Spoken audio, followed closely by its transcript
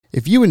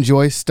If you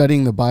enjoy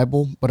studying the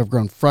Bible but have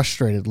grown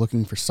frustrated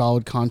looking for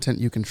solid content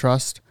you can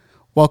trust,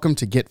 welcome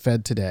to Get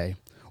Fed Today,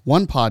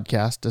 one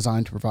podcast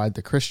designed to provide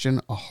the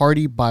Christian a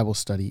hearty Bible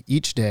study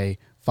each day,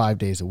 5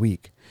 days a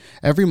week.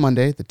 Every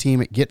Monday, the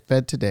team at Get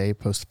Fed Today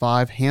posts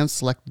 5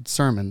 hand-selected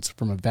sermons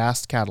from a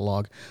vast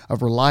catalog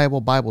of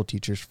reliable Bible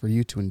teachers for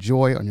you to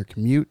enjoy on your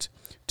commute,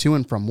 to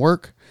and from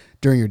work,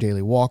 during your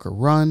daily walk or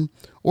run,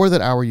 or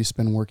that hour you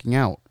spend working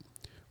out.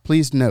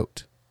 Please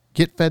note,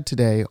 Get Fed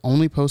Today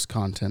only posts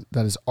content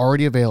that is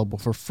already available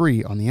for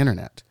free on the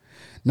internet.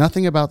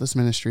 Nothing about this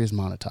ministry is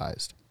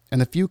monetized,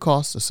 and the few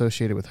costs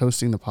associated with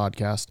hosting the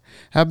podcast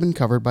have been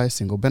covered by a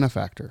single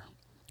benefactor.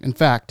 In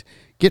fact,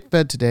 Get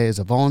Fed Today is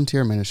a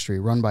volunteer ministry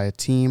run by a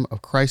team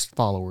of Christ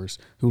followers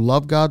who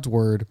love God's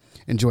Word,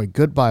 enjoy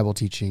good Bible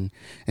teaching,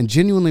 and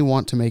genuinely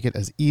want to make it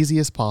as easy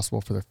as possible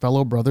for their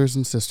fellow brothers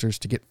and sisters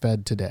to get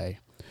fed today.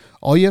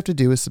 All you have to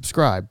do is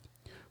subscribe.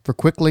 For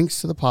quick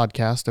links to the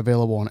podcast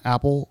available on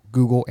Apple,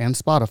 Google, and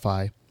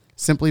Spotify,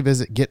 simply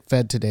visit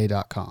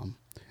getfedtoday.com.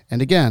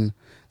 And again,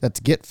 that's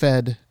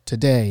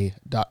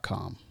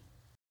getfedtoday.com.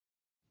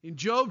 In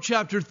Job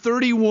chapter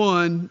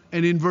 31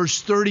 and in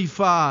verse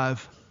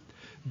 35,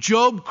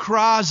 Job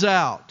cries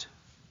out,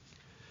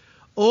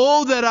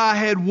 "Oh, that I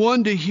had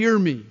one to hear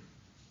me.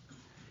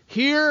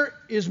 Here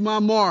is my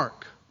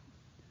mark.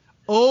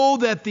 Oh,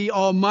 that the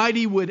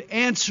Almighty would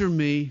answer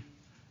me,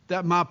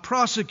 that my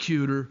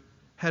prosecutor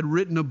had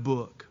written a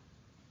book."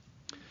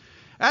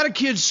 At a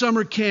kids'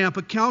 summer camp,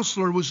 a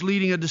counselor was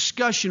leading a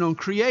discussion on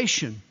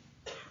creation.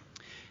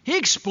 He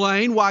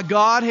explained why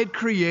God had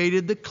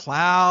created the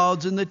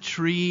clouds and the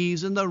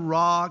trees and the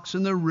rocks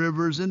and the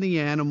rivers and the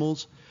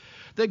animals,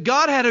 that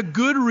God had a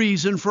good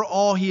reason for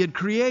all He had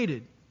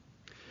created.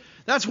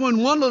 That's when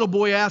one little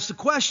boy asked the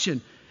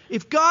question,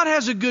 if God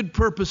has a good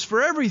purpose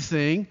for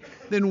everything,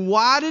 then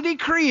why did He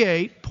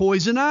create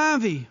poison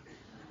ivy?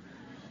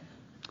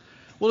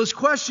 Well, his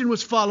question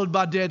was followed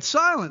by dead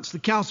silence. The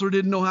counselor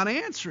didn't know how to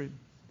answer him.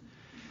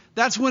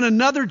 That's when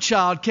another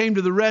child came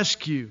to the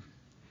rescue.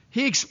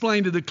 He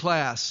explained to the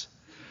class,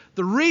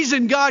 the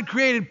reason God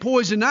created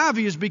poison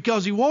ivy is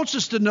because He wants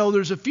us to know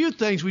there's a few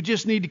things we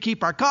just need to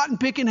keep our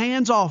cotton-picking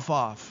hands off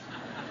of.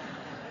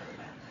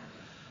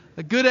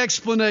 A good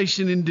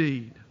explanation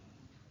indeed.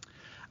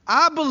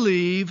 I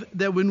believe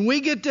that when we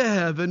get to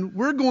heaven,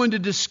 we're going to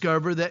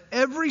discover that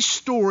every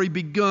story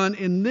begun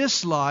in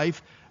this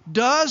life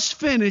does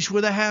finish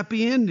with a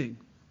happy ending.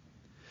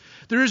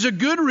 There is a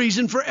good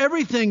reason for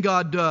everything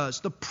God does.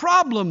 The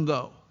problem,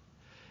 though,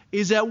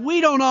 is that we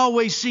don't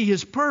always see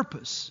His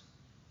purpose.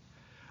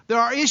 There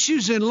are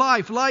issues in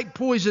life like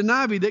poison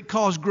ivy that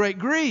cause great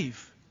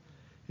grief,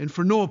 and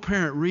for no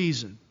apparent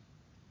reason.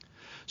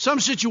 Some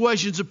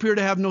situations appear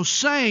to have no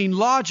sane,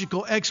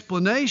 logical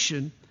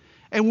explanation,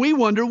 and we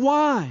wonder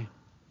why.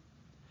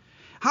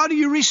 How do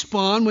you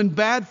respond when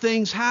bad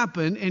things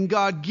happen and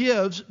God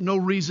gives no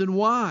reason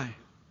why?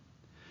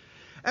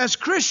 As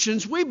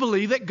Christians, we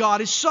believe that God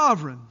is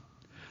sovereign,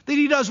 that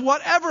He does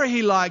whatever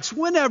He likes,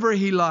 whenever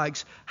He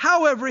likes,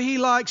 however He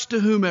likes, to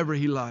whomever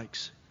He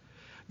likes.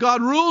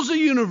 God rules the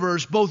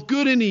universe, both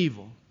good and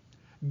evil.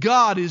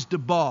 God is the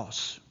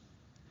boss.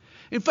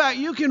 In fact,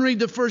 you can read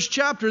the first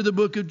chapter of the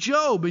book of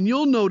Job, and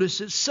you'll notice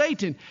that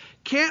Satan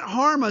can't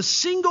harm a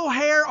single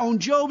hair on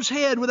Job's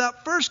head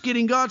without first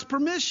getting God's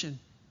permission.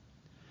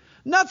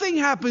 Nothing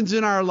happens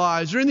in our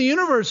lives, or in the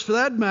universe for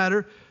that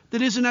matter,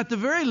 that isn't at the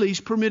very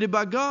least permitted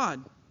by God.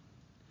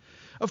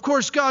 Of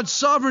course, God's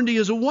sovereignty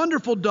is a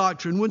wonderful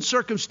doctrine when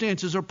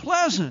circumstances are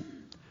pleasant,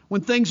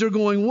 when things are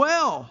going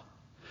well.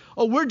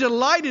 Oh, we're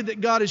delighted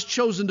that God has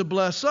chosen to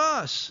bless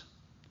us.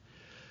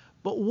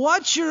 But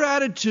what's your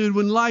attitude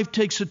when life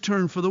takes a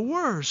turn for the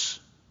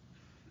worse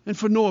and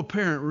for no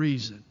apparent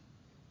reason?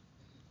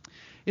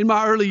 In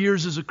my early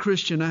years as a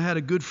Christian, I had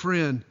a good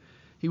friend.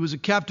 He was a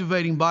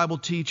captivating Bible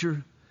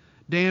teacher.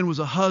 Dan was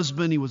a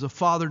husband. He was a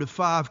father to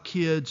 5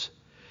 kids.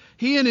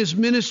 He and his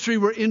ministry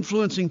were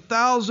influencing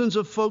thousands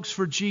of folks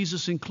for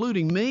Jesus,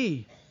 including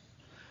me.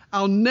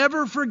 I'll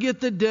never forget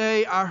the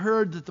day I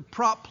heard that the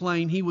prop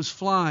plane he was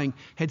flying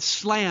had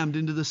slammed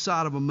into the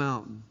side of a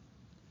mountain.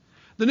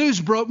 The news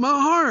broke my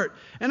heart,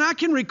 and I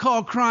can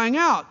recall crying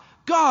out,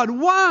 "God,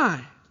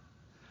 why?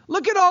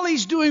 Look at all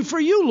He's doing for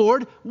you,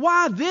 Lord.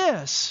 Why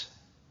this?"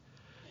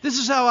 This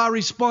is how I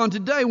respond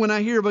today when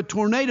I hear of a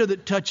tornado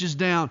that touches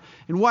down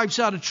and wipes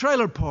out a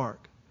trailer park,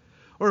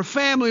 or a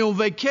family on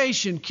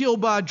vacation killed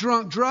by a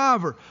drunk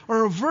driver,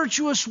 or a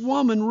virtuous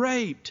woman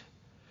raped,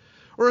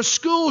 or a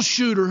school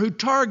shooter who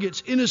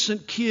targets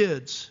innocent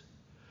kids,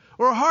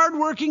 or a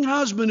hardworking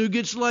husband who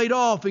gets laid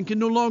off and can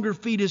no longer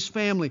feed his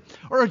family,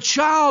 or a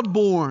child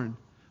born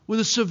with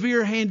a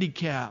severe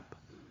handicap,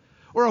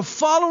 or a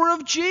follower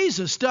of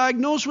Jesus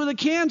diagnosed with a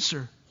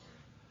cancer.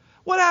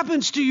 What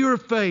happens to your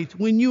faith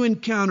when you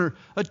encounter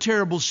a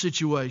terrible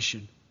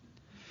situation?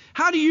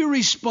 How do you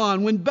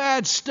respond when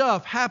bad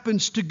stuff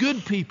happens to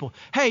good people?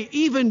 Hey,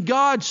 even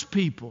God's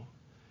people,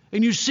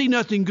 and you see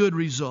nothing good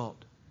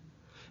result.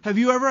 Have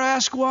you ever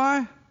asked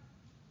why?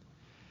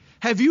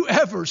 Have you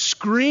ever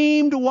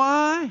screamed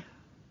why?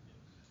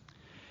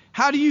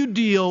 How do you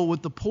deal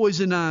with the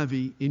poison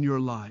ivy in your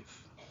life?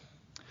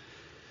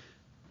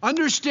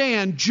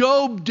 Understand,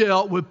 Job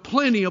dealt with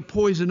plenty of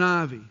poison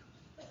ivy.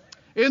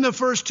 In the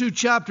first 2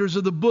 chapters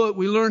of the book,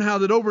 we learn how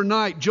that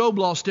overnight Job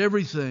lost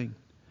everything.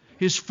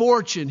 His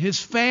fortune, his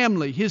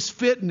family, his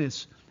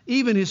fitness,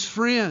 even his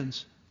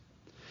friends.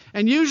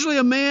 And usually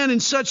a man in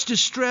such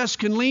distress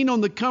can lean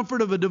on the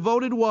comfort of a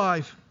devoted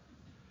wife.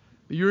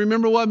 You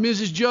remember what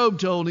Mrs. Job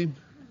told him?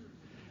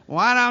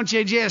 Why don't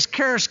you just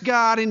curse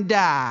God and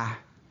die?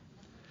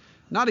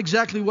 Not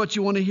exactly what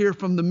you want to hear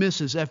from the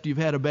missus after you've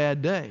had a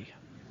bad day.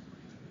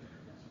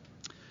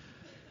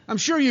 I'm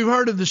sure you've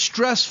heard of the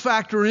stress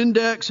factor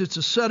index. It's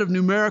a set of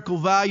numerical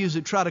values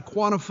that try to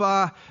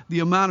quantify the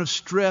amount of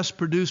stress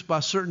produced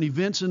by certain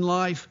events in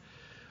life.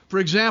 For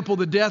example,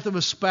 the death of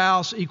a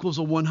spouse equals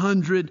a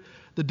 100.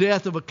 The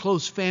death of a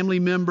close family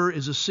member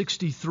is a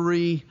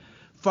 63.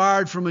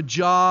 Fired from a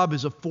job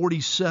is a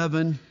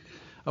 47.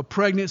 A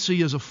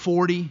pregnancy is a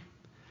 40.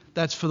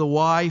 That's for the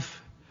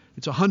wife.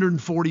 It's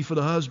 140 for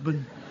the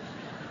husband.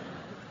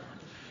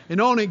 And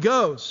on it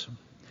goes.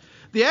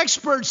 The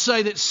experts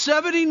say that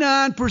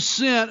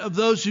 79% of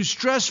those whose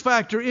stress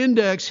factor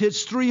index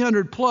hits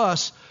 300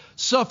 plus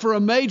suffer a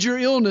major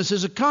illness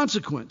as a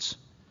consequence.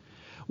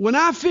 When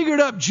I figured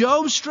up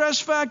Job's stress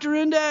factor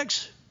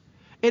index,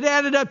 it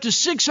added up to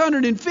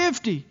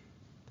 650,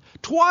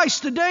 twice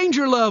the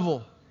danger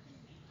level.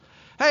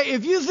 Hey,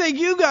 if you think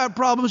you got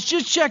problems,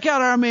 just check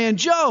out our man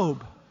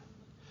Job.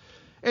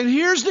 And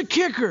here's the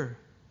kicker.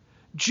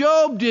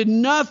 Job did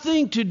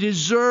nothing to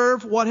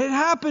deserve what had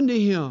happened to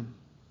him.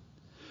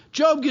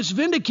 Job gets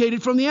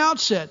vindicated from the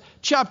outset.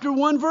 Chapter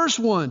 1, verse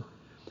 1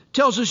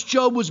 tells us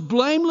Job was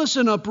blameless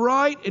and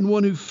upright and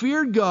one who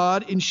feared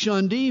God and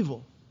shunned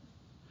evil.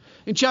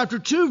 In chapter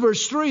 2,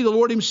 verse 3, the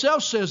Lord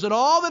himself says that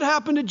all that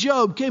happened to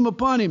Job came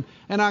upon him,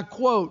 and I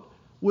quote,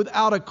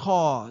 without a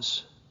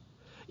cause.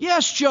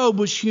 Yes, Job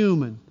was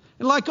human,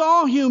 and like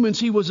all humans,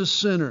 he was a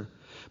sinner.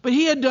 But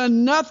he had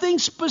done nothing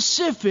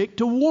specific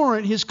to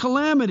warrant his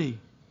calamity.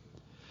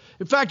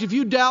 In fact, if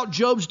you doubt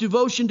Job's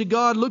devotion to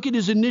God, look at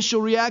his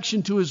initial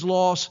reaction to his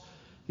loss.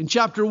 In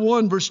chapter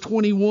 1, verse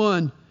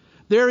 21,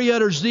 there he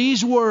utters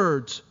these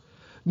words,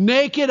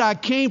 naked I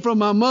came from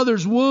my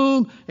mother's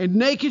womb, and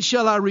naked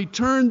shall I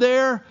return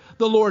there.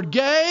 The Lord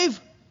gave,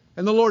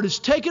 and the Lord has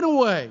taken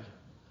away.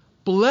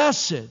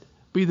 Blessed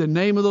be the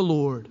name of the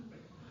Lord.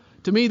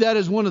 To me, that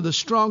is one of the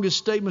strongest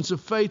statements of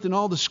faith in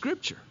all the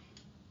Scripture.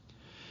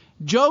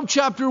 Job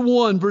chapter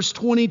 1, verse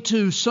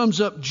 22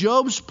 sums up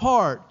Job's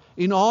part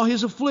in all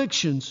his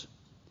afflictions.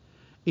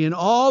 In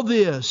all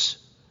this,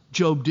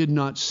 Job did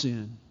not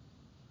sin.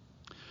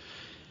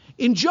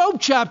 In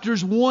Job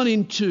chapters 1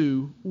 and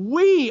 2,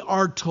 we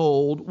are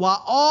told why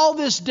all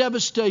this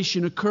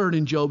devastation occurred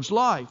in Job's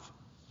life.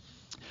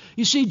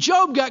 You see,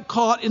 Job got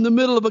caught in the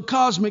middle of a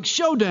cosmic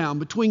showdown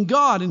between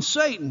God and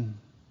Satan.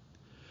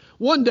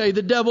 One day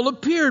the devil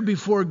appeared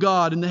before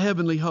God in the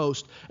heavenly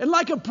host, and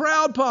like a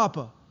proud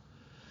papa,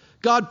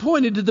 God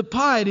pointed to the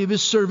piety of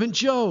his servant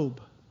Job.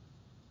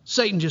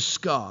 Satan just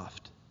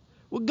scoffed.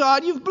 Well,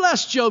 God, you've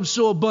blessed Job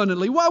so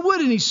abundantly. Why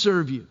wouldn't he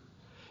serve you?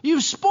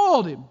 You've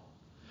spoiled him.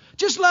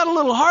 Just let a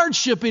little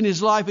hardship in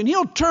his life and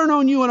he'll turn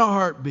on you in a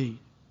heartbeat.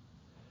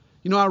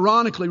 You know,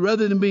 ironically,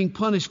 rather than being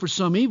punished for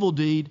some evil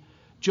deed,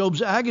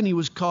 Job's agony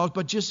was caused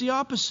by just the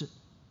opposite.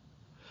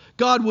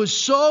 God was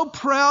so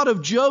proud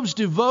of Job's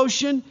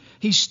devotion,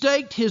 he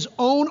staked his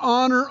own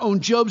honor on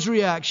Job's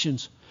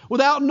reactions.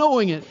 Without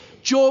knowing it,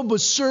 Job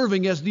was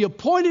serving as the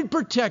appointed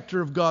protector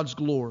of God's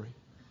glory.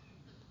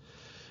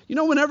 You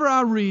know, whenever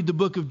I read the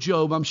book of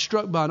Job, I'm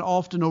struck by an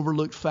often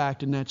overlooked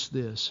fact, and that's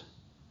this.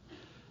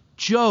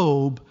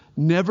 Job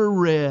never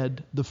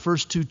read the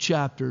first 2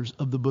 chapters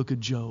of the book of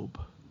Job.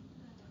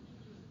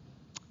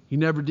 He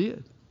never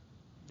did.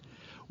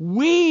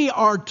 We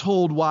are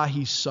told why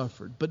he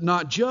suffered, but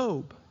not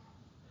Job.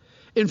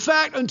 In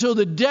fact, until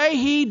the day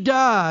he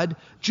died,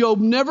 Job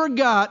never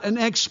got an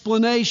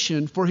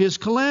explanation for his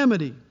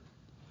calamity.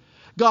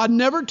 God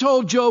never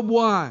told Job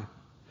why.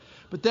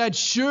 But that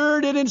sure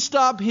didn't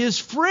stop his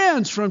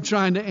friends from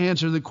trying to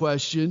answer the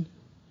question.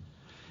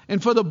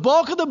 And for the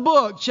bulk of the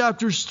book,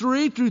 chapters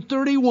 3 through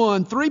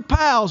 31, 3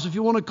 pals, if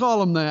you want to call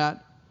them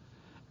that,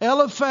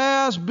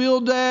 Eliphaz,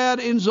 Bildad,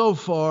 and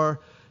Zophar,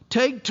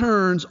 take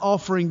turns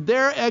offering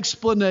their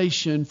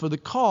explanation for the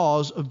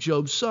cause of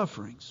Job's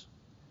sufferings.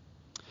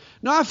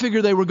 Now, I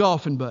figure they were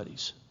golfing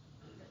buddies.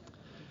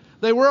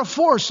 They were a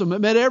foursome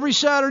that met every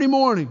Saturday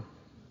morning.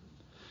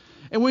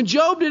 And when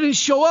Job didn't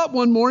show up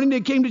one morning,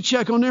 they came to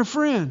check on their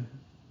friend.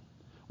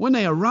 When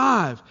they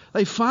arrive,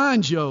 they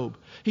find Job.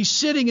 He's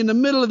sitting in the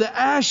middle of the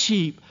ash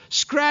heap,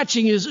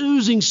 scratching his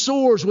oozing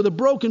sores with a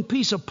broken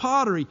piece of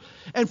pottery.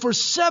 And for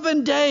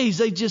 7 days,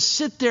 they just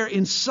sit there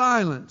in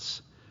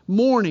silence,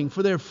 mourning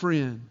for their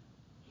friend.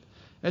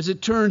 As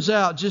it turns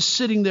out, just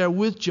sitting there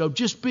with Job,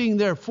 just being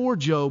there for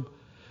Job,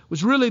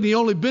 was really the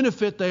only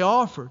benefit they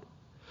offered.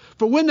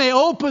 For when they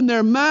opened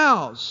their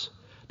mouths,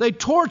 they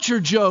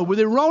tortured Job with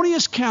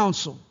erroneous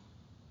counsel.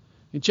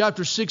 In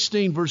chapter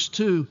 16, verse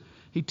 2,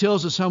 he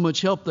tells us how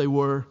much help they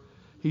were.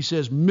 He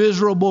says,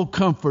 miserable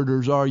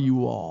comforters are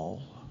you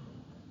all.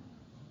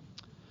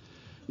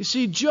 You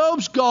see,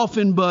 Job's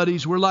golfing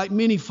buddies were like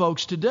many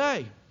folks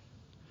today.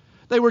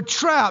 They were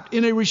trapped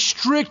in a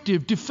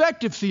restrictive,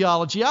 defective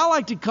theology. I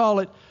like to call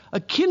it a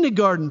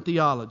kindergarten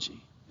theology.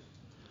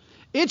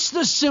 It's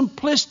the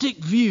simplistic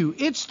view.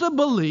 It's the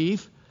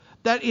belief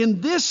that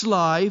in this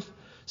life,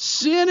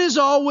 sin is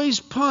always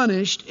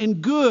punished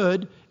and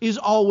good is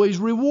always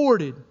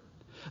rewarded.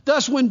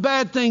 Thus, when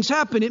bad things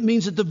happen, it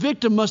means that the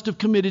victim must have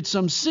committed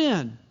some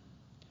sin.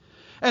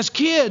 As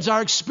kids,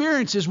 our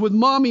experiences with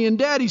mommy and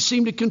daddy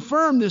seem to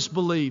confirm this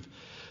belief.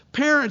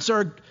 Parents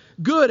are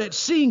good at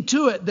seeing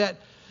to it that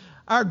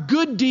our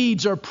good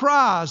deeds are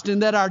prized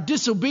and that our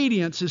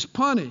disobedience is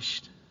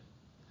punished.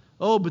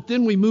 Oh, but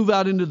then we move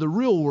out into the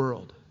real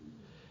world.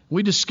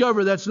 We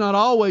discover that's not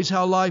always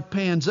how life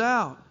pans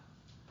out.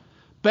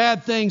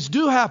 Bad things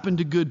do happen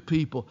to good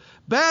people.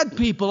 Bad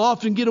people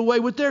often get away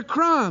with their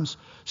crimes.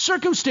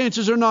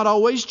 Circumstances are not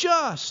always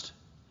just.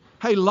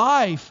 Hey,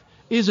 life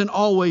isn't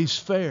always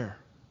fair.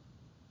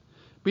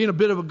 Being a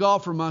bit of a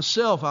golfer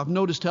myself, I've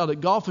noticed how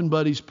that golfing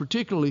buddies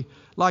particularly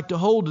like to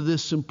hold to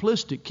this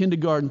simplistic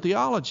kindergarten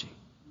theology.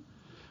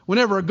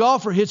 Whenever a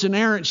golfer hits an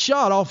errant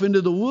shot off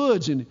into the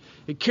woods and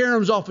it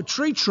caroms off a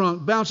tree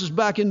trunk, bounces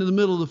back into the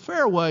middle of the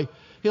fairway,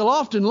 he'll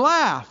often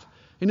laugh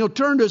and he'll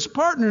turn to his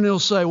partner and he'll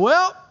say,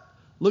 well,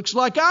 looks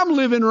like I'm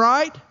living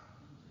right.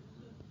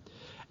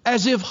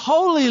 As if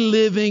holy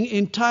living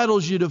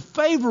entitles you to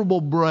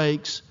favorable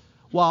breaks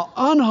while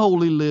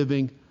unholy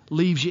living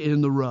leaves you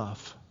in the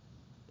rough.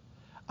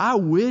 I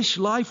wish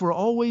life were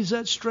always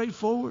that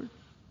straightforward,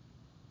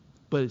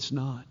 but it's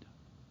not.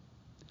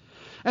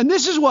 And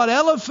this is what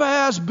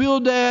Eliphaz,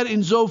 Bildad,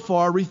 and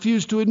Zophar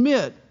refuse to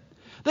admit.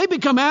 They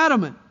become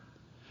adamant.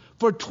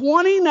 For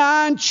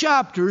 29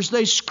 chapters,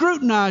 they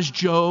scrutinize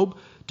Job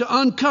to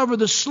uncover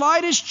the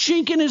slightest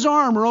chink in his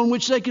armor on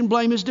which they can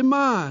blame his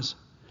demise.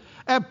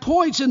 At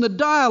points in the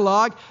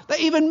dialogue, they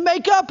even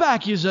make up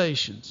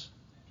accusations.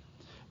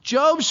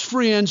 Job's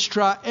friends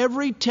try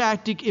every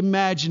tactic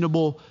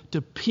imaginable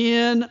to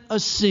pin a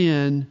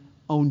sin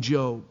on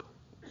Job.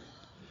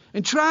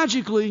 And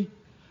tragically,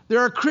 there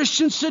are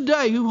Christians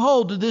today who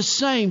hold to this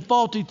same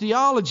faulty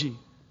theology.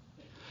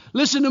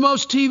 Listen to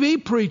most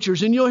TV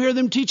preachers and you'll hear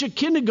them teach a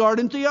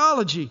kindergarten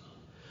theology.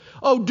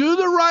 Oh, do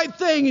the right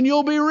thing and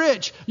you'll be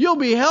rich. You'll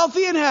be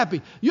healthy and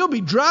happy. You'll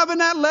be driving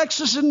that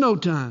Lexus in no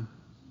time.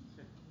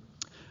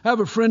 I have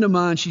a friend of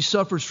mine. She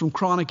suffers from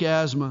chronic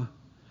asthma.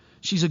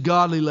 She's a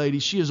godly lady.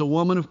 She is a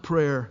woman of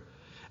prayer.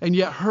 And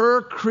yet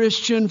her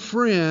Christian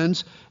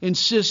friends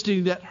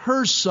insisting that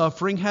her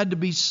suffering had to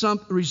be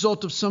some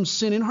result of some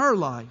sin in her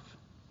life.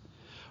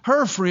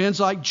 Her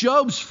friends, like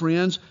Job's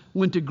friends,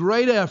 went to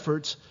great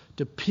efforts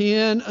to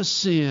pin a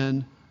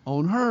sin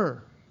on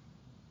her.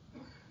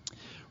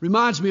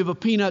 Reminds me of a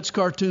Peanuts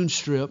cartoon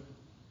strip.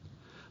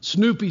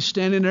 Snoopy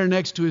standing there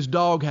next to his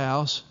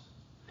doghouse.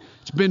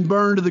 It's been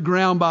burned to the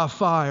ground by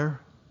fire.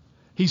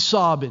 He's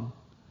sobbing.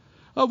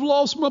 I've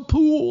lost my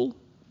pool,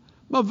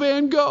 my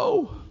Van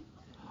Gogh,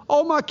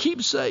 all my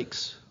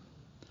keepsakes.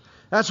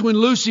 That's when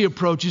Lucy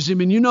approaches him,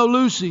 and you know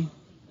Lucy.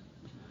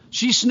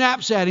 She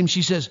snaps at him.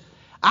 She says,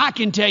 I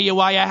can tell you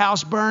why your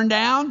house burned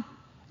down.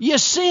 You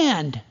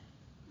sinned.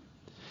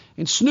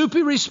 And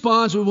Snoopy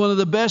responds with one of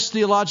the best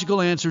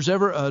theological answers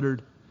ever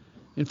uttered.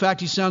 In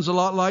fact, he sounds a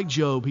lot like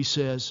Job. He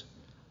says,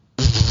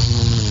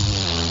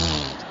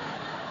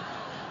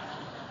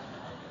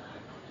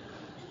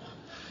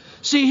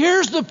 see,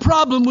 here's the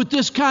problem with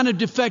this kind of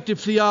defective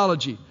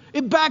theology.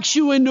 It backs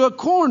you into a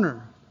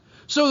corner.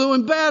 So that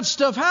when bad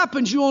stuff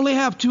happens, you only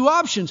have two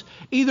options.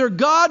 Either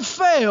God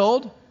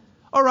failed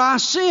or I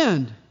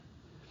sinned.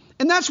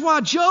 And that's why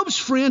Job's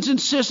friends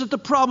insist that the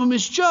problem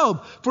is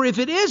Job. For if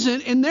it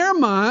isn't, in their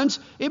minds,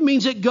 it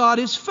means that God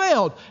has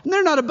failed. And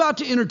they're not about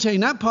to entertain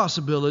that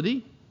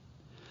possibility.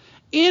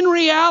 In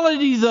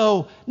reality,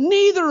 though,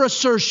 neither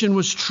assertion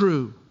was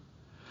true.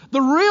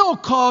 The real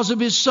cause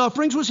of his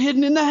sufferings was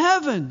hidden in the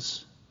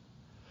heavens.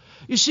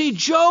 You see,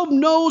 Job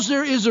knows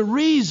there is a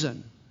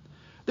reason.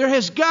 There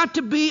has got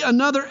to be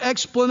another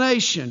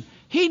explanation.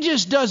 He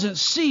just doesn't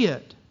see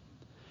it.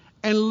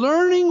 And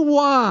learning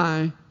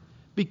why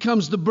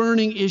becomes the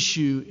burning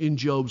issue in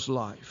Job's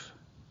life.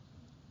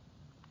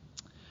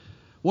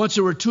 Once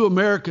there were two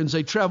Americans.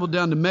 They traveled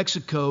down to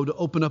Mexico to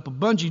open up a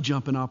bungee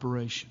jumping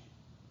operation.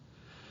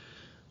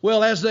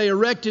 Well, as they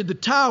erected the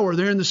tower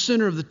there in the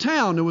center of the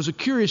town, there was a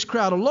curious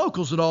crowd of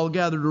locals that all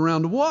gathered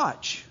around to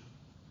watch.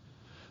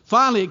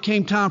 Finally, it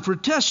came time for a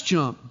test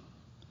jump.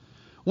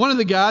 One of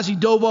the guys, he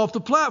dove off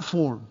the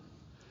platform.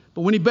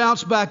 But when he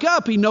bounced back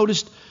up,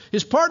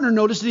 his partner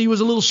noticed that he was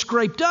a little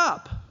scraped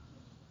up.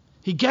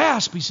 He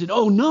gasped. He said,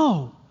 oh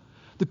no,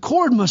 the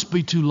cord must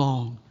be too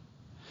long.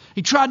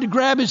 He tried to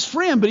grab his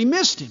friend, but he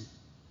missed him.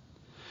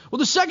 Well,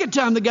 the second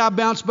time the guy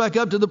bounced back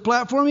up to the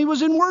platform, he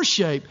was in worse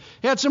shape.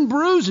 He had some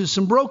bruises,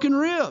 some broken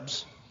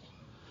ribs.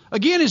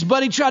 Again, his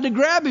buddy tried to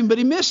grab him, but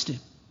he missed him.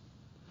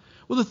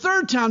 Well, the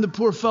third time the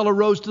poor fellow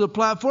rose to the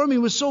platform, he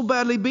was so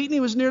badly beaten he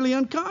was nearly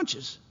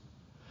unconscious.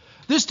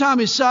 This time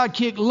his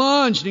sidekick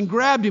lunged and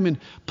grabbed him and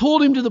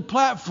pulled him to the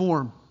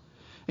platform.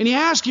 And he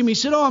asked him, he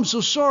said, "Oh, I'm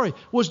so sorry.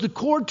 Was the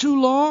cord too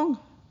long?"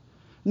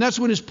 And that's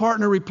when his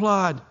partner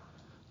replied,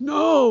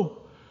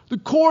 "No, the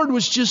cord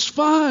was just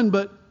fine,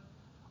 but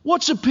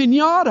what's a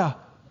piñata?"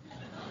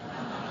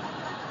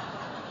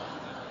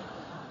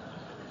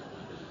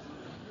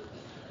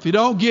 If you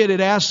don't get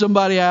it, ask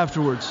somebody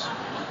afterwards.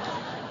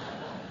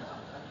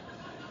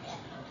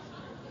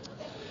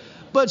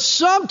 But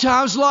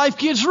sometimes life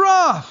gets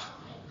rough.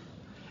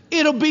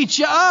 It'll beat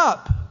you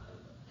up,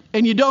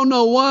 and you don't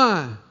know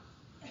why.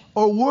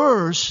 Or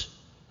worse,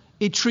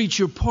 it treats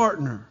your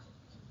partner,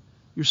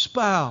 your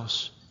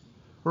spouse,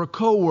 or a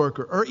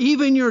coworker, or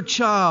even your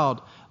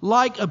child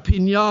like a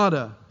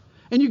piñata,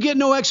 and you get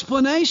no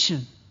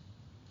explanation.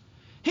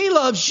 He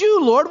loves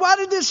you, Lord. Why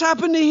did this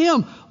happen to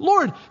him?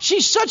 Lord,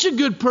 she's such a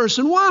good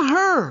person. Why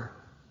her?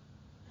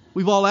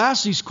 We've all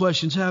asked these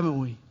questions, haven't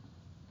we?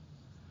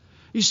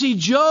 You see,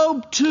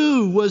 Job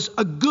too was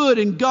a good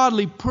and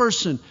godly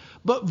person,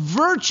 but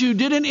virtue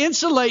didn't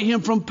insulate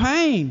him from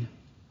pain.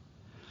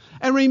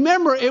 And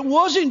remember, it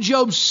wasn't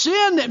Job's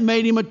sin that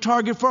made him a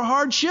target for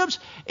hardships.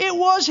 It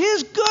was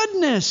his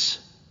goodness.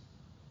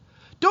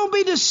 Don't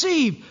be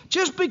deceived.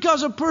 Just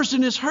because a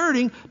person is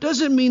hurting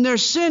doesn't mean they're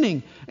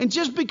sinning. And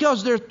just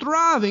because they're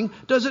thriving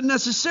doesn't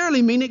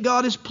necessarily mean that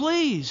God is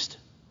pleased.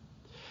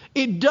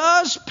 It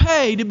does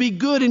pay to be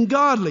good and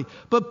godly,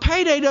 but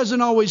payday doesn't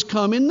always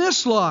come in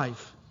this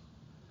life.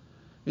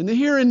 In the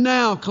here and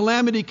now,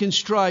 calamity can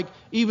strike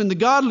even the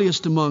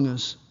godliest among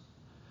us.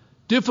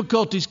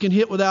 Difficulties can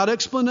hit without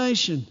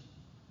explanation.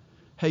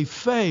 Hey,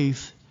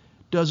 faith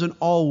doesn't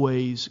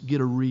always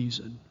get a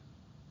reason.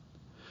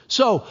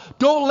 So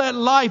don't let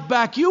life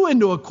back you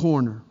into a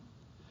corner.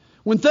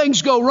 When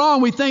things go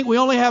wrong, we think we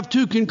only have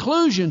two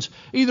conclusions.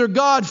 Either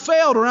God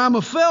failed or I'm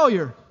a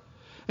failure.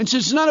 And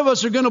since none of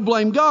us are going to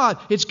blame God,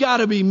 it's got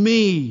to be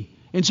me.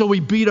 And so we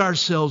beat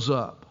ourselves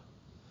up.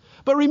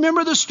 But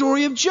remember the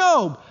story of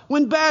Job.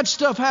 When bad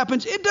stuff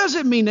happens, it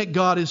doesn't mean that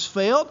God has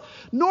failed,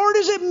 nor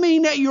does it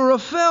mean that you're a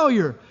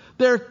failure.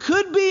 There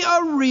could be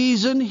a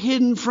reason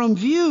hidden from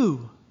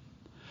view.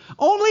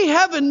 Only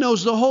heaven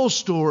knows the whole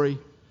story.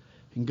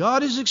 And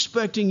God is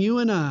expecting you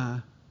and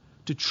I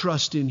to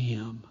trust in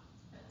Him.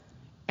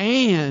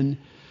 And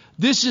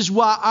this is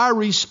why our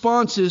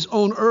responses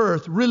on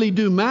earth really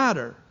do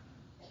matter.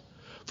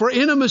 For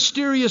in a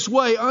mysterious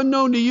way,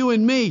 unknown to you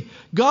and me,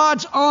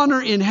 God's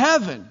honor in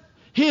heaven,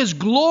 His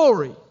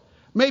glory,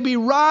 may be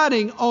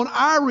riding on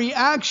our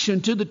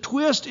reaction to the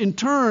twists and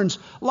turns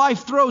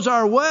life throws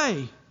our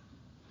way.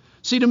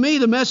 See, to me,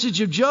 the message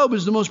of Job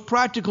is the most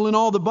practical in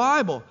all the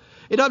Bible.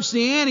 It ups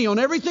the ante on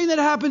everything that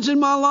happens in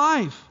my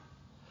life.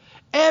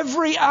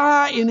 Every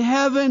eye in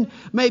heaven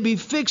may be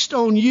fixed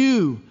on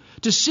you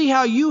to see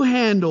how you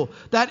handle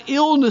that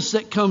illness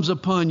that comes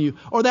upon you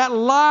or that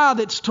lie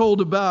that's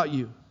told about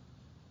you.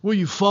 Will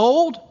you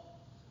fold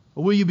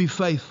or will you be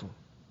faithful?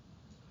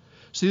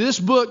 See, this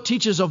book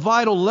teaches a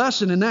vital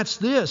lesson, and that's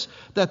this,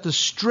 that the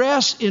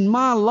stress in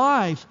my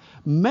life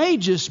may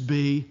just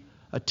be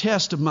a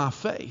test of my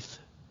faith.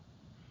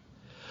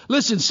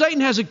 Listen,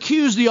 Satan has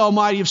accused the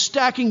Almighty of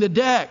stacking the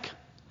deck,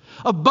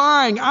 of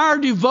buying our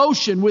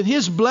devotion with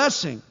His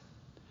blessing.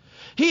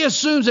 He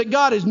assumes that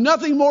God is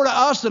nothing more to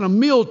us than a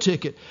meal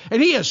ticket,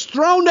 and he has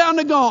thrown down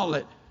the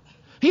gauntlet.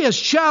 He has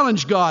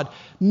challenged God.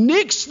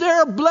 Nix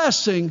their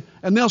blessing,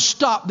 and they'll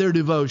stop their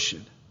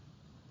devotion.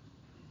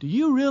 Do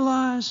you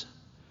realize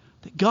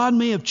that God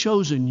may have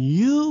chosen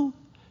you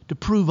to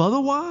prove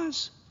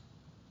otherwise?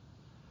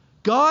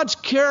 God's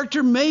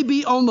character may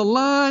be on the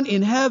line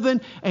in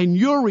heaven, and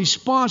your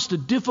response to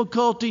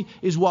difficulty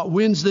is what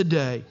wins the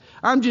day.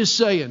 I'm just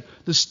saying,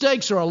 the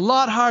stakes are a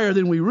lot higher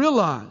than we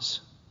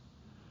realize.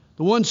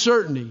 The one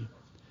certainty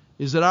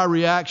is that our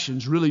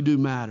reactions really do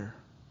matter.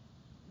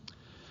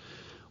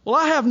 Well,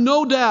 I have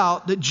no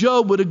doubt that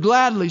Job would have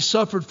gladly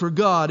suffered for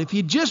God if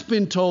he'd just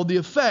been told the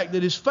effect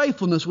that his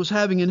faithfulness was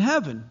having in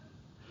heaven.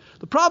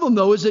 The problem,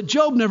 though, is that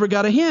Job never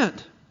got a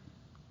hint.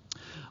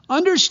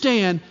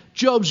 Understand,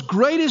 Job's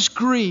greatest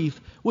grief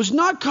was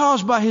not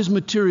caused by his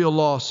material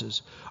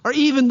losses or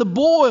even the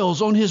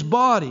boils on his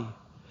body.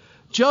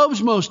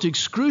 Job's most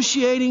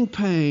excruciating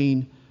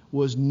pain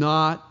was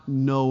not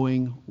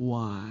knowing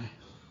why.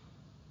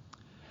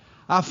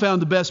 I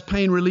found the best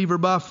pain reliever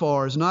by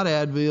far is not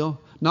Advil,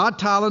 not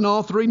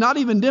Tylenol 3, not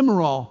even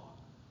Demerol.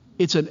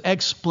 It's an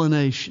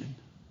explanation.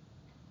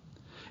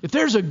 If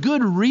there's a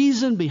good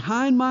reason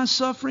behind my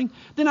suffering,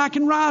 then I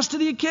can rise to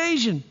the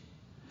occasion.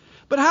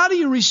 But how do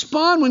you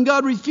respond when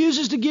God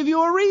refuses to give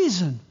you a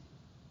reason?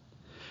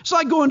 It's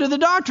like going to the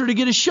doctor to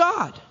get a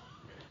shot.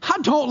 I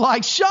don't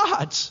like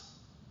shots.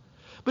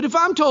 But if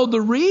I'm told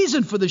the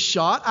reason for the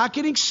shot, I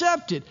can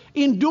accept it,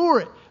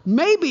 endure it,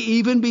 maybe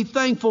even be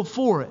thankful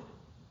for it.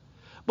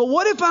 But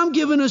what if I'm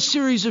given a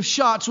series of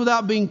shots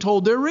without being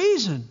told their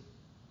reason?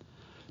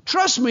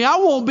 Trust me, I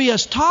won't be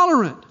as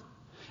tolerant.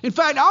 In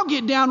fact, I'll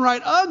get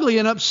downright ugly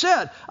and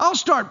upset. I'll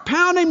start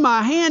pounding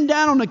my hand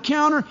down on the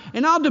counter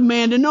and I'll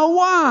demand to know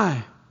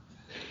why.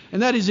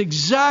 And that is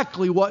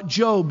exactly what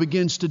Job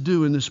begins to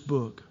do in this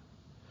book.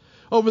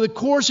 Over the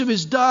course of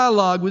his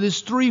dialogue with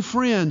his three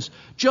friends,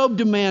 Job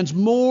demands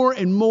more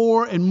and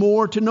more and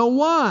more to know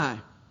why.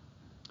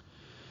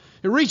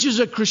 It reaches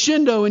a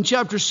crescendo in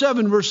chapter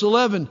 7, verse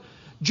 11.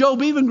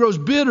 Job even grows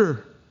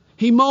bitter.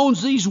 He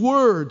moans these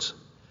words,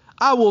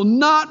 I will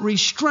not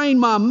restrain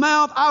my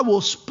mouth. I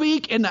will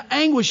speak in the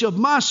anguish of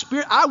my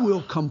spirit. I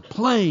will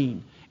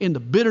complain in the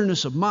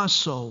bitterness of my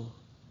soul.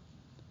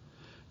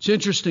 It's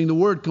interesting, the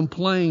word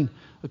complain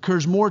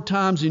occurs more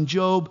times in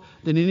Job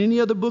than in any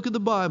other book of the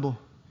Bible.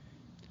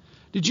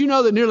 Did you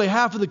know that nearly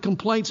half of the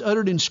complaints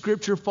uttered in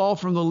Scripture fall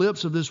from the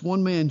lips of this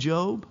one man,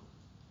 Job?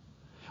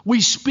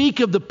 We speak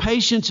of the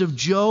patience of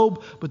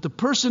Job, but the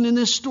person in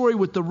this story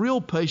with the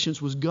real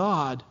patience was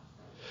God.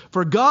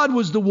 For God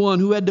was the one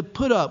who had to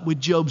put up with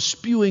Job's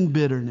spewing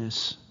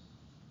bitterness.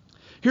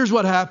 Here's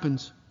what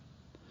happens.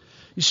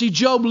 You see,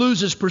 Job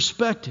loses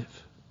perspective.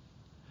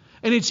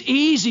 And it's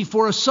easy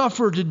for a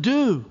sufferer to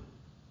do.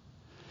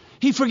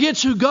 He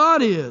forgets who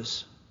God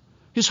is,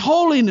 His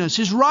holiness,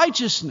 His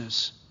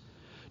righteousness.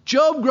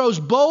 Job grows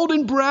bold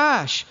and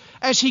brash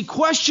as he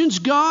questions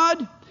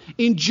God.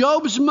 In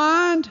Job's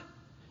mind,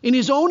 in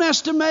his own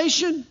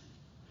estimation,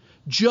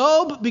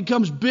 Job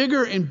becomes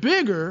bigger and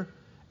bigger,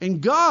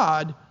 and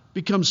God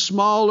becomes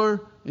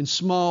smaller and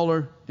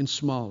smaller and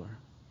smaller.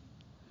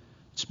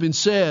 It's been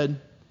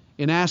said,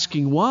 in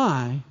asking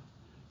why,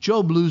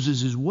 Job loses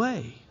his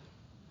way.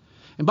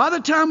 And by the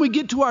time we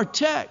get to our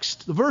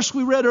text, the verse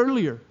we read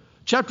earlier,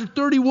 chapter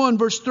 31,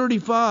 verse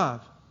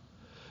 35,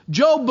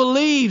 Job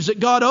believes that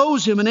God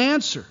owes him an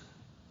answer.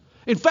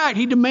 In fact,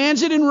 he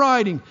demands it in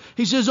writing.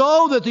 He says,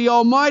 oh, that the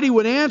Almighty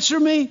would answer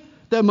me,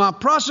 that my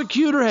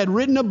prosecutor had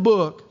written a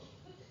book.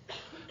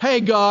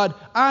 Hey, God,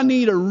 I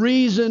need a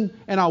reason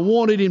and I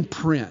want it in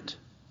print.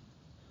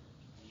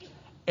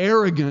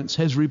 Arrogance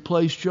has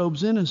replaced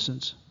Job's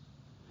innocence.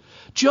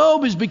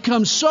 Job has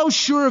become so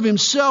sure of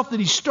himself that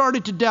he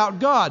started to doubt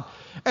God.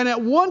 And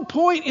at one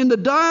point in the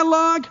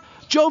dialogue,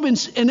 Job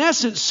in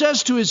essence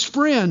says to his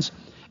friends,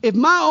 if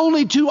my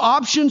only two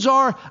options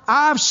are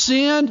I've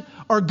sinned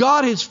or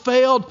God has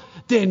failed,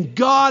 then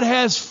God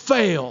has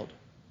failed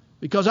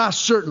because I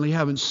certainly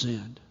haven't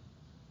sinned.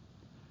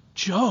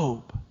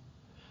 Job,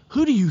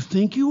 who do you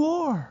think you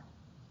are?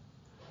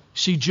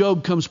 See,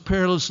 Job comes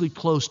perilously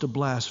close to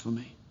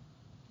blasphemy.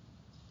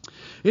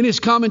 In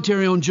his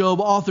commentary on Job,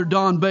 author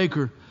Don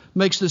Baker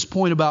makes this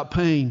point about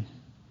pain.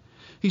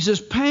 He says,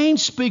 pain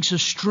speaks a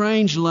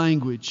strange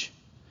language,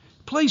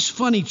 plays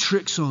funny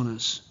tricks on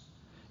us.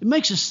 It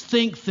makes us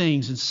think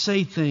things and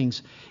say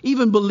things,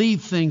 even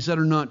believe things that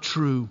are not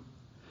true.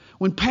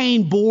 When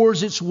pain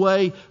bores its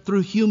way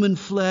through human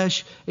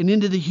flesh and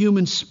into the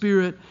human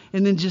spirit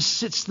and then just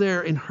sits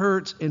there and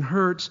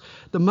hurts,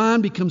 the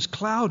mind becomes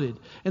clouded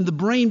and the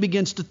brain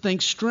begins to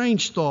think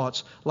strange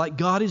thoughts like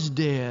God is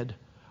dead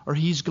or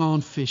He's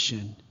gone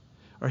fishing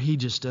or He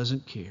just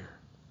doesn't care.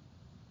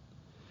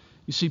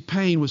 You see,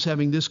 pain was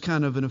having this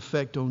kind of an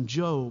effect on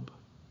Job.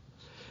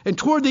 And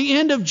toward the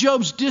end of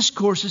Job's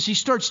discourses, he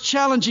starts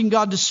challenging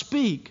God to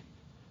speak.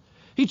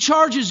 He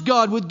charges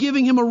God with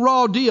giving him a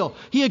raw deal.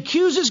 He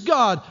accuses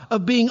God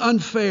of being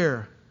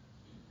unfair.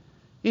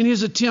 In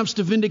his attempts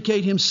to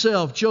vindicate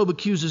himself, Job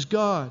accuses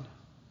God.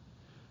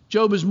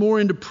 Job is more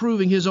into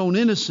proving his own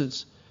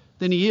innocence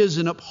than he is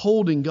in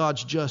upholding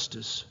God's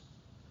justice.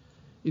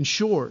 In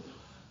short,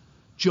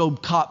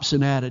 Job cops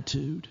an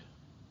attitude.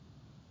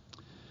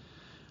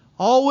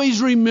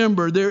 Always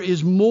remember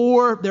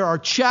there are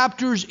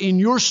chapters in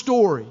your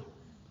story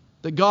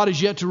that God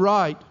is yet to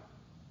write.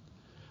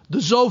 The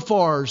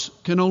Zophars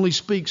can only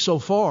speak so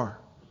far.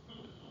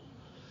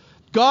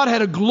 God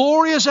had a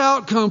glorious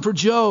outcome for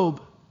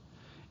Job.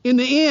 In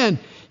the end,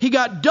 he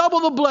got double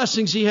the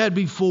blessings he had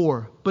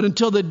before. But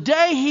until the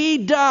day he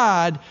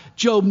died,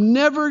 Job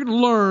never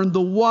learned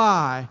the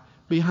why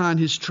behind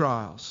his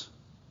trials.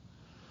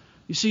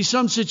 You see,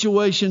 some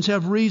situations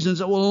have reasons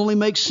that will only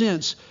make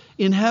sense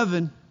in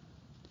heaven.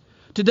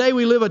 Today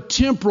we live a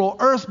temporal,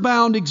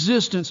 earthbound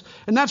existence,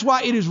 and that's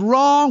why it is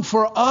wrong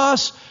for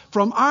us,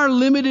 from our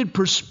limited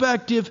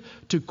perspective,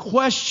 to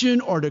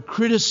question or to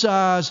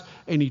criticize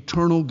an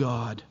eternal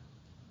God.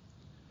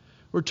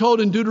 We're told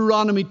in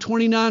Deuteronomy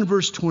 29,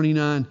 verse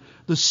 29,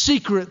 the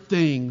secret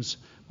things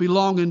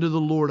belong unto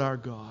the Lord our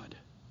God.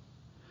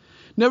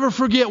 Never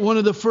forget one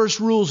of the first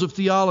rules of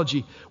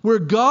theology. Where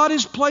God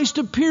has placed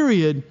a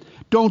period,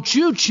 don't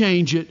you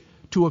change it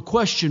to a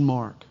question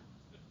mark.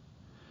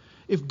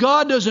 If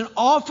God doesn't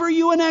offer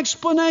you an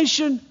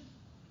explanation,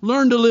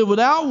 learn to live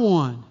without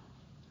one.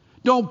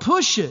 Don't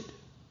push it.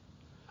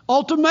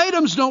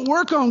 Ultimatums don't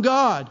work on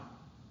God.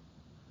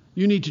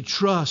 You need to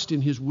trust in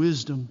His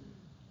wisdom.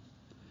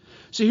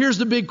 See, here's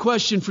the big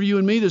question for you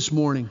and me this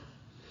morning.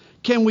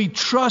 Can we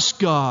trust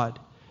God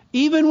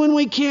even when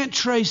we can't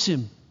trace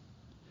Him?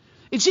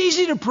 It's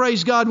easy to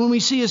praise God when we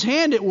see His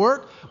hand at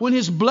work, when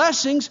His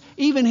blessings,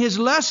 even His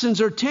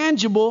lessons, are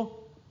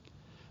tangible.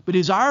 But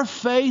is our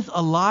faith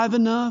alive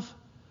enough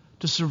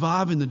to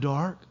survive in the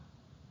dark?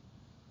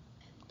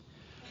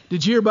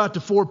 Did you hear about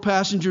the 4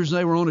 passengers?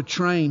 They were on a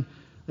train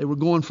They were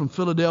going from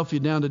Philadelphia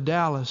down to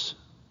Dallas.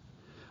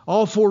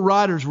 All 4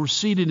 riders were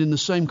seated in the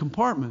same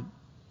compartment.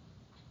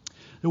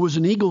 There was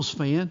an Eagles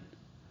fan.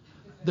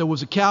 There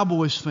was a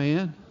Cowboys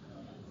fan.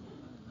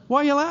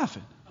 Why are you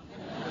laughing?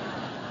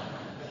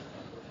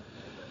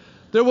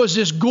 There was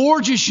this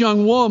gorgeous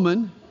young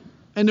woman,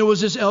 and there was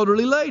this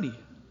elderly lady.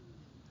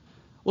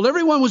 Well,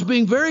 everyone was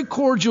being very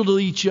cordial to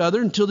each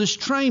other until this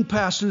train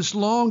passed through this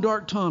long,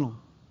 dark tunnel.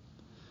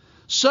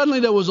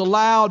 Suddenly there was a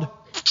loud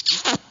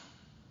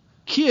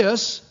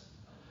kiss,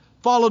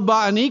 followed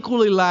by an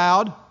equally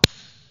loud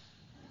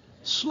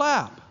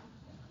slap.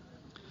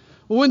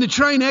 Well, when the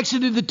train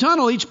exited the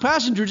tunnel, each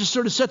passenger just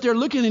sort of sat there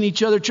looking at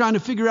each other, trying to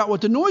figure out what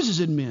the noises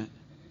had meant.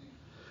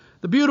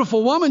 The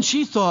beautiful woman,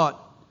 she thought,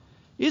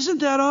 isn't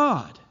that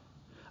odd?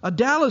 A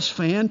Dallas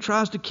fan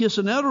tries to kiss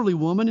an elderly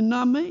woman and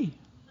not me.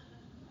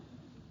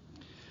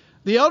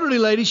 The elderly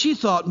lady, she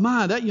thought,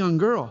 my, that young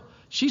girl,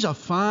 she's a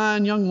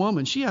fine young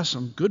woman. She has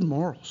some good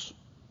morals.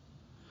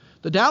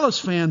 The Dallas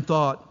fan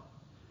thought,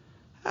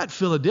 that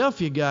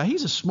Philadelphia guy,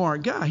 he's a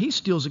smart guy. He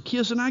steals a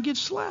kiss and I get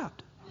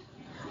slapped.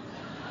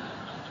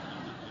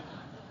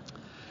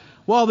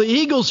 While the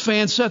Eagles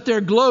fan sat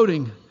there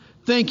gloating,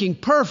 thinking,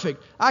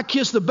 perfect, I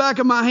kiss the back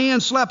of my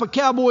hand, slap a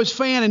Cowboys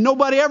fan, and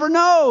nobody ever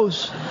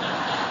knows.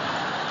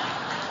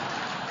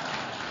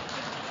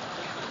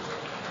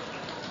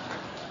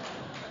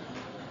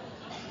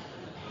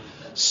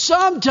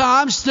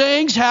 Sometimes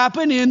things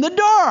happen in the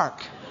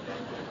dark.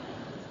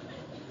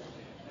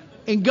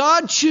 And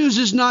God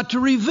chooses not to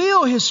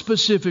reveal His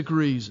specific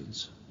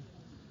reasons.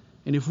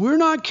 And if we're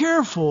not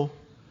careful,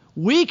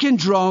 we can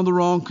draw the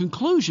wrong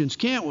conclusions,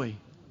 can't we?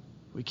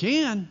 We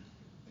can.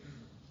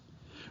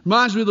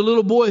 Reminds me of the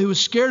little boy who was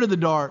scared of the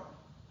dark.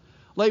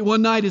 Late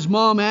one night, his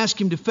mom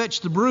asked him to fetch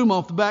the broom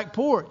off the back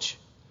porch.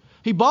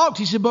 He balked.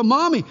 He said, but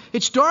Mommy,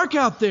 it's dark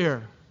out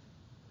there.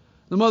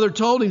 The mother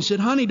told him, said,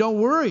 honey, don't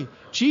worry.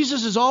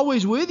 Jesus is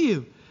always with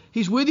you.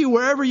 He's with you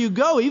wherever you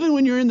go, even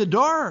when you're in the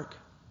dark.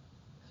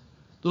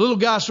 The little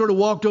guy sort of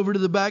walked over to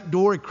the back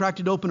door. He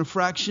cracked it open a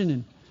fraction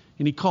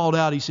and he called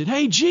out. He said,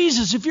 hey,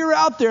 Jesus, if you're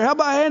out there, how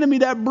about handing me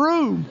that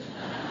broom?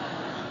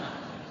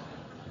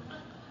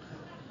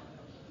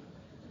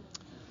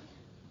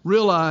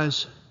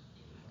 Realize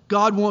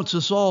God wants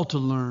us all to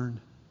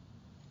learn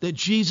that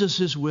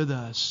Jesus is with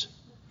us,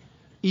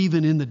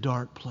 even in the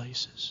dark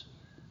places.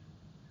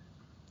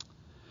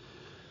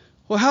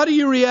 Well, how do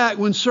you react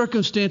when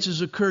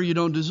circumstances occur you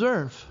don't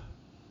deserve?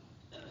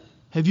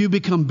 Have you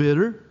become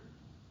bitter?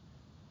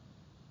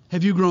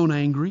 Have you grown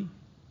angry?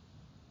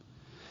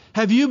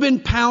 Have you been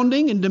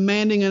pounding and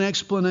demanding an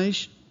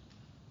explanation?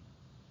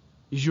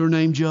 Is your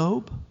name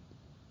Job?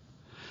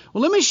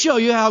 Well, let me show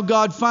you how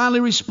God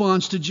finally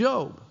responds to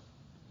Job.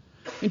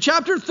 In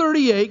chapter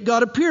 38,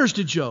 God appears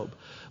to Job,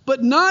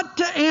 but not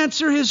to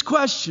answer his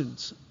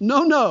questions.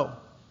 No.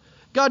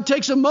 God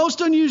takes a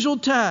most unusual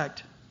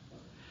tact.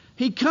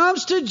 He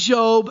comes to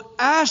Job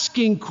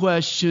asking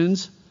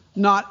questions,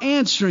 not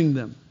answering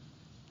them.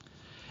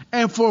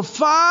 And for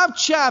 5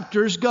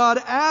 chapters,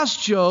 God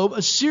asked Job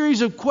a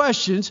series of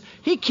questions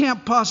he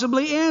can't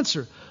possibly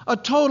answer. A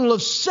total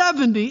of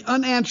 70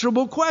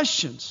 unanswerable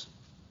questions.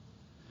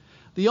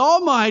 The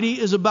Almighty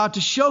is about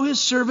to show His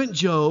servant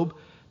Job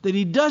that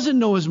he doesn't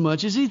know as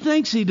much as he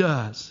thinks he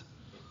does.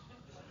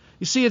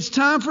 You see, it's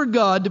time for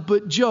God to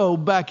put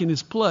Job back in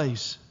his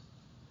place.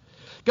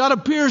 God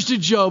appears to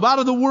Job out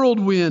of the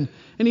whirlwind,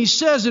 and He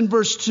says in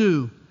verse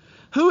 2,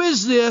 who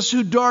is this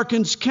who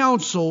darkens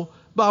counsel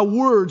by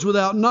words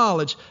without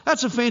knowledge?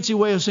 That's a fancy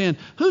way of saying,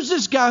 who's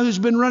this guy who's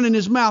been running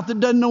his mouth that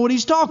doesn't know what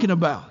he's talking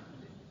about?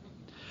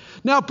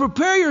 Now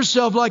prepare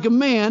yourself like a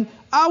man.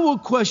 I will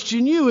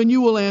question you and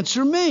you will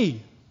answer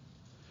me.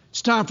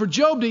 It's time for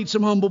Job to eat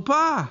some humble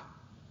pie.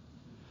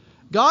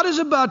 God is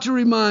about to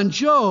remind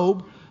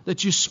Job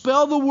that you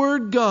spell the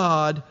word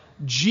God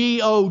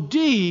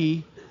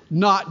G-O-D,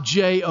 not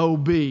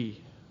J-O-B.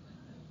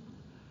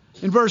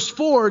 In verse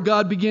 4,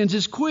 God begins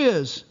His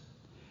quiz.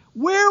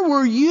 Where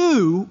were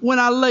you when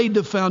I laid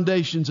the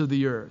foundations of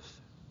the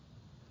earth?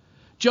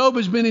 Job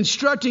has been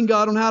instructing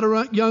God on how to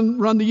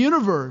run the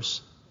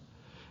universe.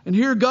 And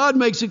here God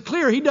makes it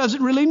clear He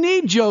doesn't really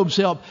need Job's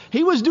help.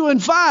 He was doing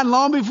fine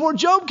long before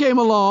Job came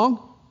along.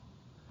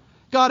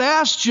 God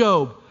asked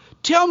Job,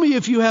 tell me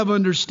if you have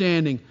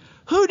understanding.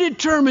 Who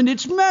determined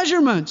its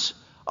measurements?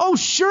 Oh,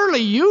 surely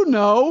you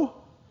know.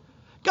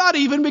 God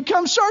even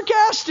becomes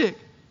sarcastic.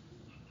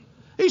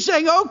 He's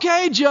saying,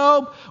 okay,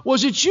 Job,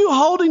 was it you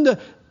holding the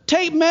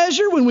tape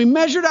measure when we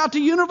measured out the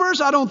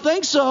universe? I don't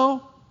think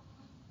so.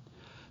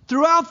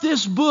 Throughout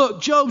this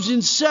book, Job's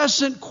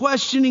incessant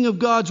questioning of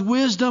God's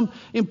wisdom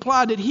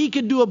implied that he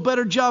could do a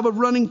better job of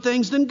running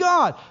things than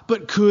God.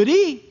 But could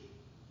he?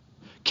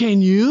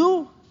 Can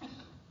you?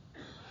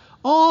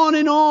 On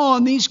and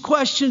on, these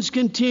questions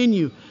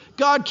continue.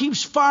 God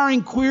keeps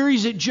firing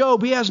queries at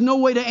Job he has no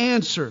way to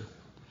answer.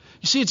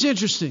 You see, it's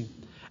interesting.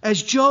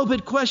 As Job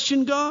had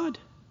questioned God,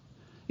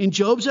 in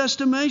Job's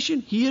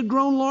estimation, he had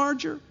grown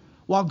larger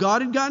while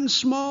God had gotten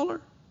smaller.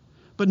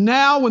 But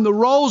now when the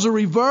roles are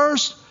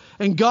reversed,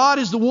 and God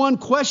is the one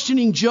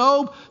questioning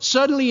Job,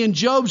 suddenly in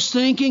Job's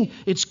thinking,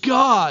 it's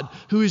God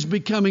who is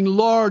becoming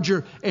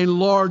larger and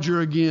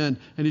larger again.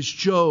 And it's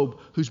Job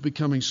who's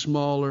becoming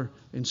smaller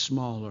and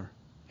smaller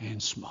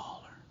and smaller.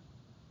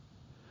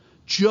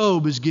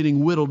 Job is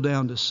getting whittled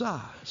down to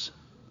size.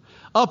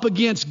 Up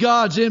against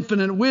God's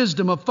infinite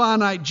wisdom, a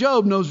finite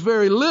Job knows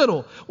very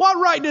little. What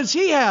right does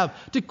he have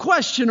to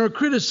question or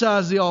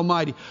criticize the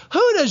Almighty?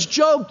 Who does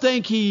Job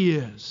think he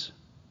is?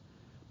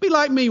 Be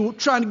like me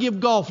trying to give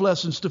golf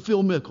lessons to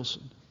Phil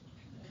Mickelson.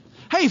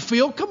 Hey,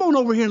 Phil, come on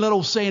over here and let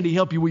old Sandy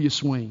help you with your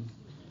swing.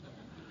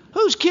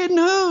 Who's kidding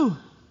who?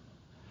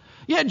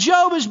 Yet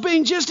Job is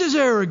being just as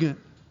arrogant.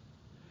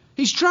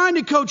 He's trying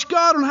to coach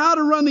God on how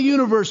to run the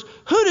universe.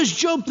 Who does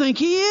Job think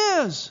he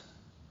is?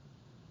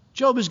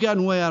 Job has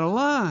gotten way out of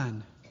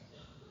line.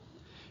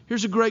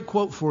 Here's a great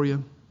quote for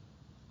you.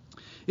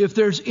 If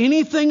there's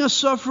anything a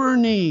sufferer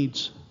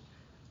needs,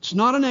 it's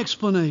not an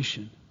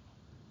explanation,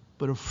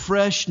 but a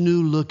fresh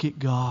new look at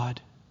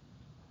God.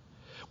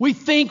 We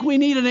think we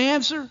need an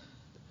answer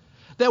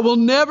that will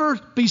never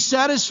be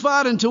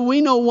satisfied until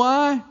we know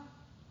why.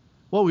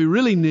 What we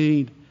really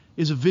need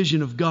is a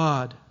vision of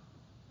God.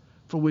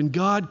 For when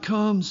God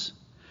comes,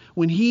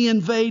 when He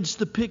invades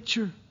the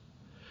picture,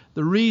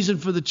 the reason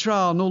for the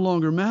trial no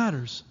longer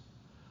matters.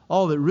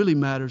 All that really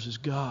matters is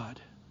God.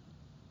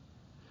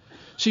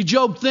 See,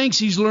 Job thinks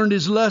he's learned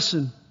his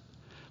lesson.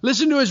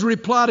 Listen to his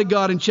reply to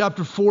God in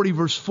chapter 40,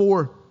 verse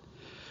 4.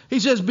 He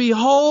says,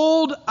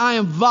 "Behold, I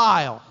am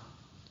vile.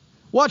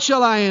 What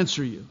shall I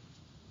answer you?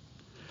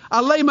 I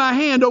lay my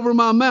hand over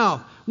my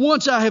mouth.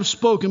 Once I have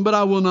spoken, but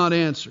I will not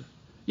answer.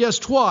 Yes,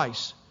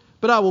 twice,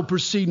 but I will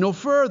proceed no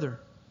further."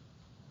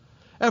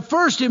 At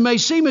first, it may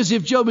seem as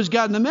if Job has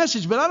gotten the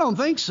message, but I don't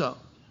think so.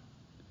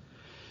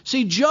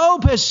 See,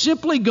 Job has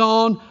simply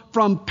gone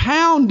from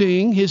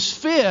pounding his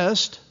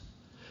fist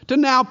to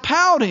now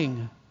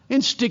pouting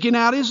and sticking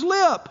out his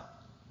lip.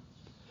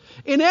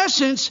 In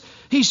essence,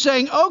 he's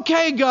saying,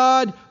 "Okay,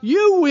 God,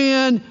 you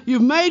win.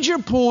 You've made your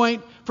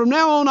point. From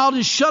now on, I'll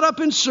just shut up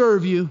and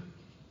serve you."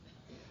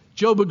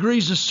 Job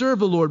agrees to serve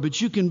the Lord,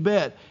 but you can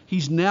bet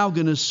he's now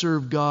going to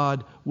serve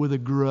God with a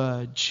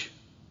grudge.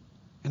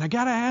 And I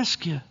got to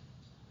ask you,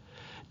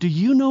 do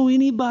you know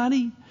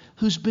anybody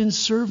who's been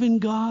serving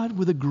God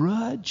with a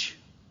grudge?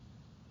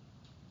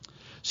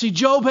 See,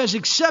 Job has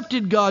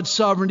accepted God's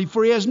sovereignty,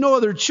 for he has no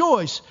other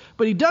choice,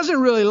 but he doesn't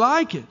really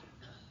like it.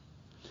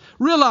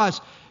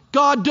 Realize,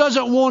 God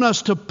doesn't want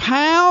us to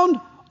pound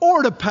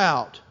or to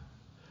pout.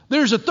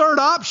 There's a third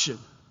option.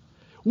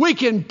 We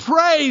can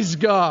praise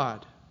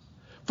God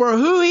for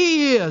who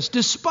He is,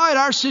 despite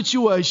our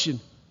situation.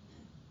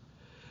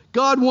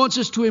 God wants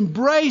us to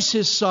embrace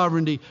His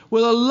sovereignty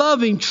with a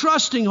loving,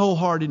 trusting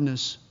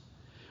wholeheartedness.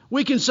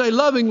 We can say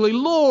lovingly,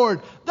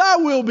 "Lord, Thy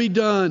will be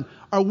done."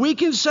 Or we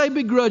can say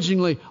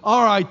begrudgingly,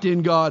 "All right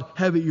then, God,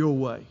 have it your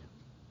way."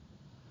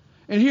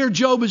 And here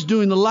Job is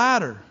doing the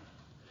latter.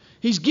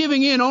 He's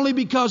giving in only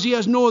because he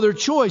has no other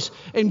choice.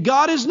 And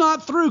God is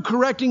not through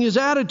correcting his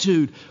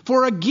attitude.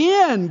 For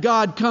again,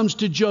 God comes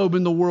to Job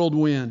in the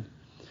whirlwind.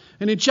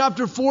 And in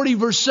chapter 40,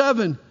 verse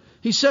 7,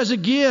 he says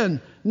again,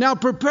 "Now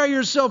prepare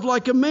yourself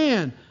like a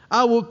man.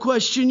 I will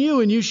question you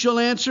and you shall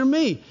answer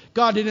me."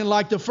 God didn't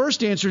like the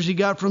first answers he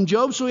got from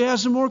Job, so he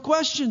has some more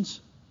questions.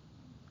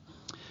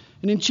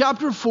 And in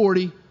chapter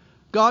 40,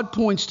 God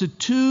points to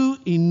two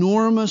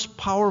enormous,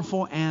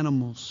 powerful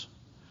animals,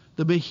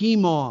 the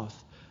behemoth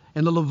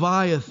and the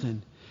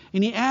Leviathan.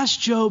 And he asks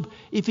Job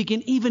if he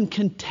can even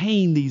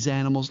contain these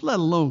animals, let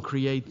alone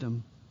create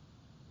them.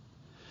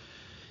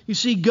 You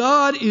see,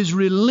 God is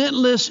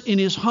relentless in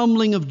His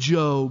humbling of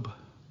Job.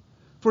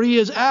 For He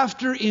is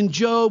after in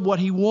Job what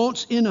He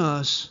wants in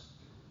us,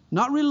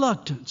 not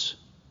reluctance,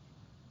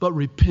 but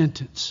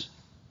repentance.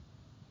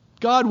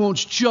 God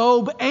wants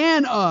Job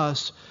and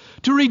us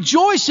to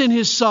rejoice in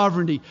His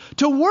sovereignty,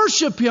 to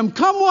worship Him,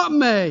 come what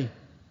may.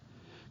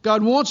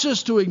 God wants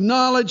us to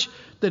acknowledge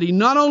that He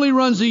not only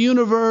runs the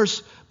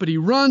universe, but He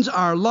runs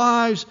our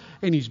lives,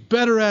 and He's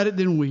better at it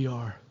than we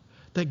are.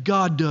 That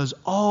God does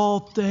all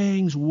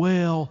things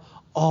well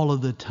all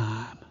of the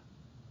time.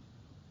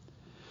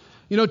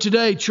 You know,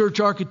 today, church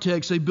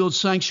architects, they build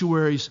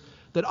sanctuaries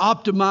that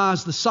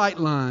optimize the sight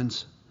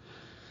lines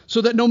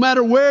so that no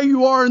matter where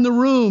you are in the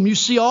room, you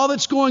see all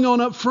that's going on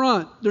up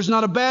front. There's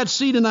not a bad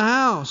seat in the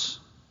house.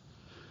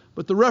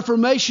 But the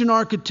Reformation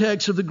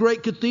architects of the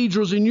great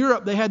cathedrals in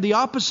Europe, they had the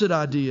opposite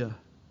idea.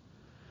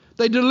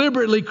 They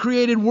deliberately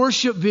created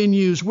worship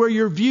venues where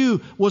your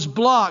view was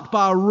blocked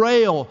by a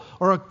rail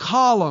or a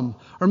column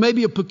or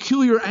maybe a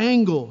peculiar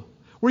angle,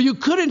 where you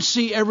couldn't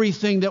see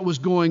everything that was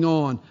going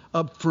on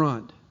up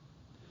front.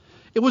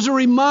 It was a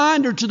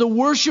reminder to the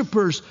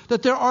worshipers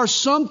that there are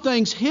some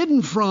things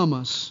hidden from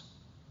us,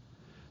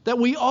 that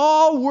we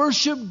all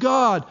worship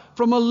God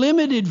from a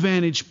limited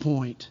vantage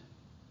point.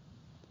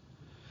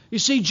 You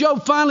see,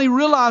 Job finally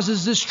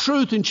realizes this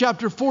truth in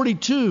chapter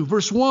 42,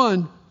 verse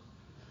 1.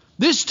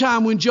 This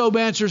time when Job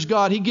answers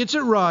God, he gets it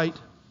right.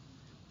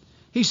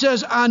 He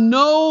says, "I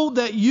know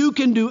that you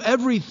can do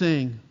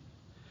everything,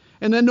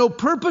 and that no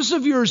purpose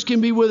of yours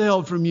can be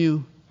withheld from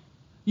you.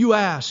 You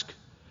ask,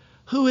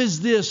 who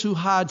is this who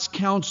hides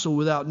counsel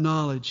without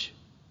knowledge?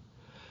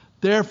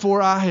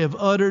 Therefore I have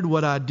uttered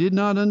what I did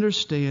not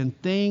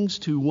understand, things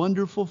too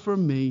wonderful for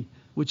me,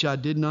 which I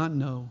did not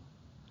know.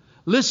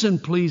 Listen,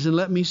 please, and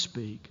let me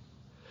speak.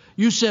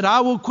 You said,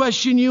 I will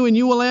question you and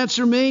you will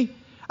answer me.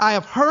 I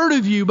have heard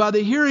of you by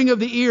the hearing of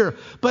the ear,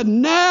 but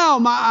now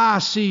my eye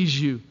sees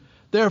you.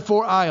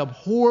 Therefore I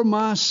abhor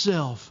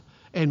myself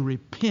and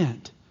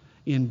repent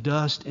in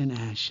dust and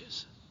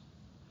ashes.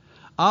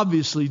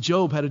 Obviously,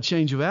 Job had a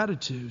change of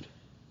attitude.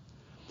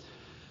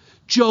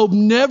 Job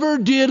never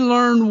did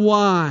learn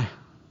why,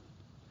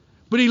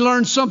 but he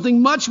learned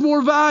something much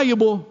more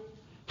valuable.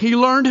 He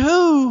learned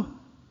who.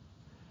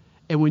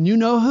 And when you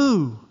know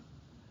who,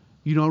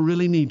 you don't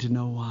really need to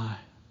know why.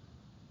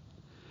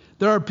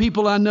 There are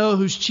people I know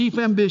whose chief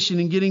ambition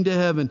in getting to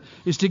heaven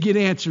is to get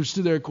answers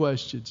to their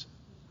questions.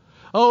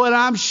 Oh, and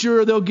I'm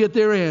sure they'll get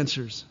their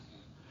answers.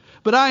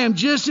 But I am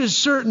just as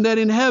certain that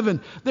in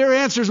heaven, their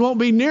answers won't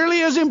be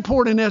nearly as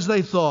important as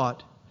they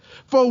thought.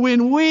 For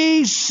when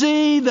we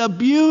see the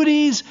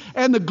beauties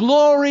and the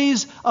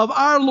glories of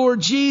our Lord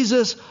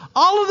Jesus,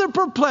 all of the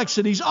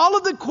perplexities, all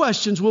of the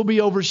questions will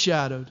be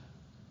overshadowed.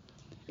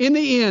 In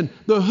the end,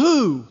 the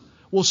who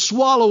will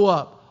swallow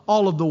up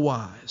all of the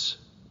whys.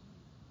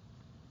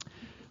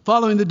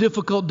 Following the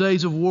difficult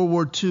days of World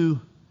War II,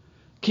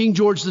 King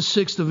George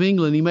VI of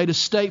England, he made a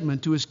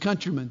statement to his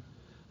countrymen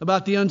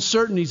about the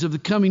uncertainties of the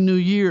coming new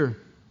year.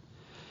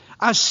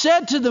 I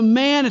said to the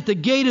man at the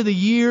gate of the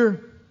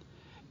year,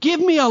 give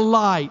me a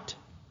light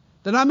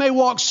that I may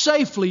walk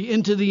safely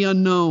into the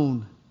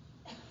unknown.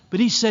 But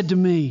he said to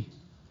me,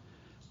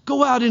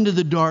 go out into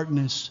the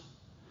darkness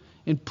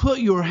and put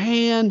your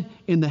hand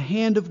in the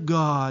hand of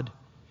God,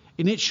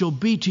 and it shall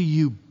be to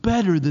you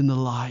better than the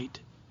light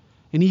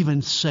and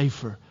even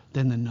safer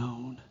than the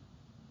known.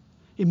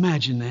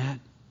 Imagine that.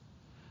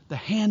 The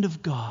hand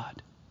of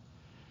God.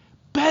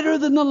 Better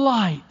than the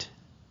light,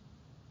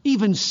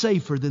 even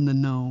safer than the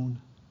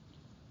known.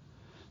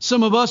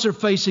 Some of us are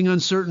facing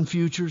uncertain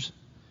futures,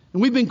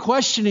 and we've been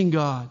questioning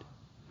God.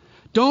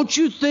 Don't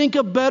you think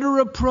a better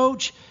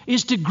approach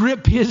is to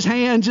grip His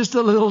hand just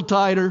a little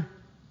tighter?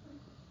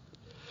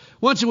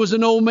 Once it was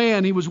an old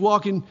man, he was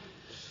walking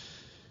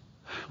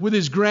with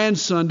his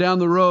grandson down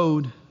the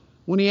road.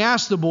 When he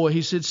asked the boy,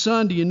 he said,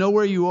 son, do you know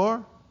where you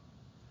are?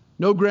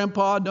 No,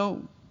 Grandpa, I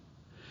don't.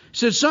 He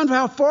said, son,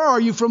 how far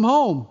are you from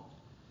home?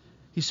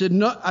 He said,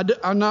 no,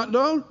 I'm not,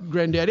 no,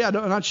 Granddaddy,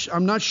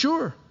 I'm not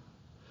sure.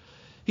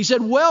 He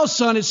said, well,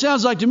 son, it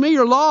sounds like to me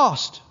you're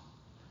lost.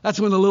 That's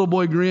when the little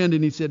boy grinned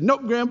and he said,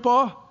 nope,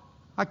 Grandpa,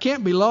 I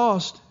can't be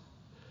lost.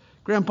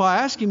 Grandpa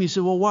asked him, he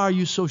said, well, why are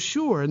you so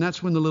sure? And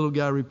that's when the little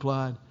guy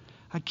replied,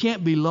 I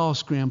can't be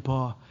lost,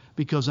 Grandpa,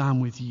 because I'm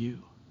with you.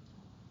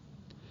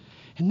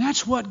 And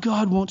that's what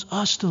God wants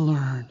us to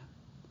learn.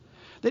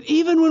 That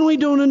even when we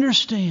don't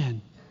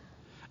understand,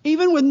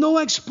 even with no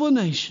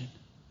explanation,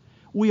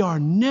 we are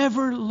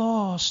never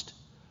lost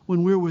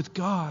when we're with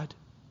God.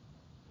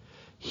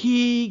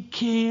 He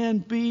can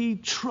be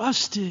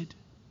trusted.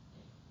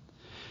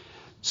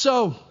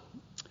 So,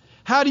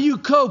 how do you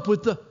cope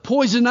with the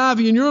poison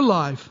ivy in your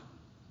life?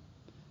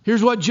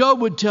 Here's what Job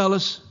would tell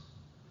us.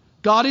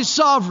 God is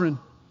sovereign.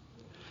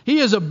 He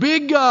is a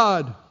big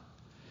God.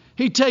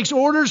 He takes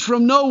orders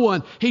from no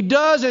one. He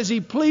does as He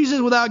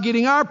pleases without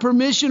getting our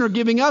permission or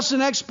giving us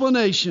an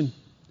explanation.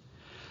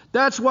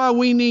 That's why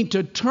we need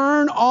to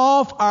turn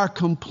off our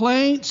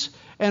complaints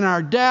and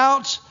our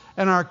doubts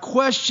and our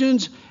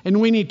questions,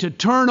 and we need to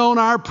turn on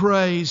our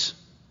praise.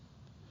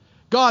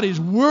 God is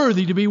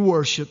worthy to be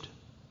worshiped.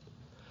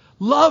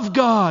 Love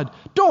God.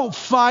 Don't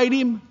fight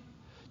Him.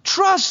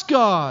 Trust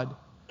God.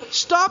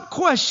 Stop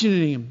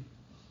questioning Him.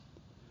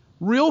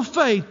 Real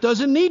faith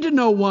doesn't need to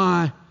know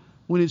why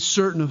when it's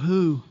certain of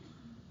who.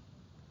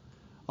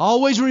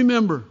 Always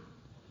remember,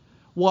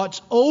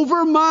 what's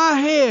over my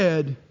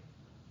head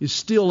is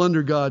still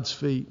under God's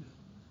feet.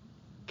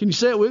 Can you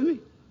say it with me?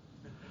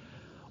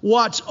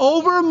 What's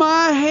over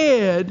my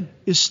head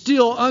is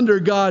still under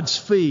God's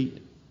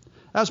feet.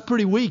 That's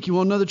pretty weak. You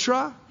want another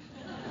try?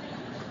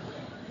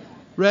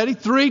 Ready?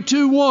 3,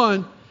 2,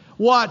 1.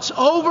 What's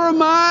over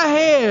my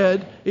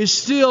head is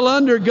still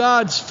under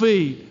God's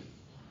feet.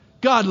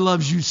 God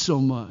loves you so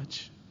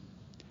much.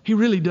 He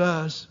really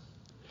does.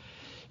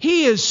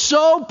 He is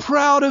so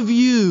proud of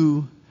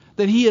you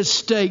that He has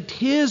staked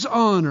His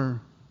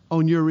honor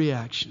on your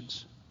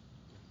reactions.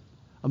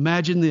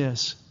 Imagine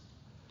this.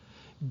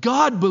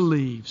 God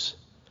believes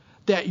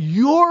that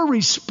your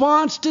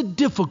response to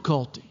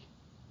difficulty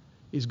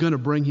is going to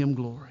bring Him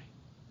glory.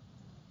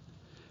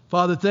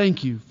 Father,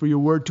 thank You for Your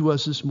word to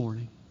us this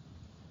morning.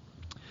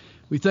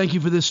 We thank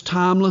You for this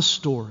timeless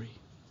story,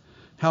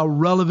 how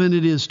relevant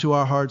it is to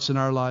our hearts and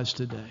our lives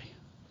today.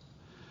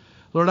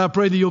 Lord, I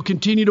pray that You'll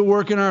continue to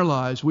work in our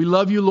lives. We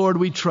love You, Lord.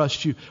 We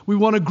trust You. We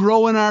want to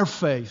grow in our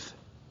faith.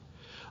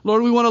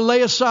 Lord, we want to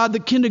lay aside the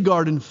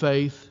kindergarten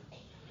faith,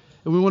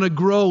 and we want to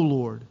grow,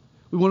 Lord.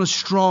 We want a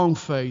strong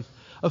faith,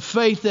 a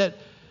faith that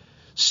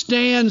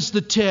stands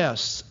the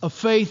test, a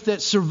faith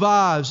that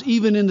survives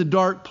even in the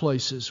dark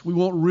places. We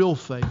want real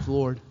faith,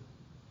 Lord.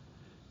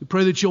 We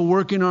pray that you'll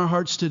work in our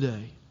hearts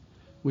today.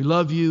 We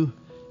love you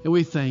and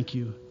we thank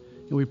you.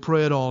 And we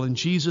pray it all in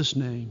Jesus'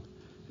 name.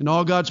 And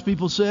all God's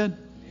people said?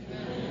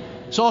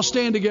 Amen. Let's all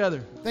stand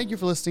together. Thank you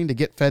for listening to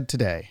Get Fed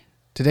Today.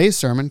 Today's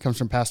sermon comes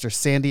from Pastor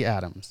Sandy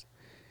Adams.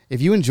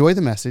 If you enjoy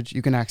the message,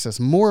 you can access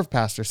more of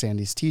Pastor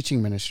Sandy's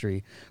teaching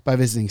ministry by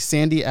visiting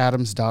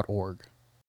sandyadams.org.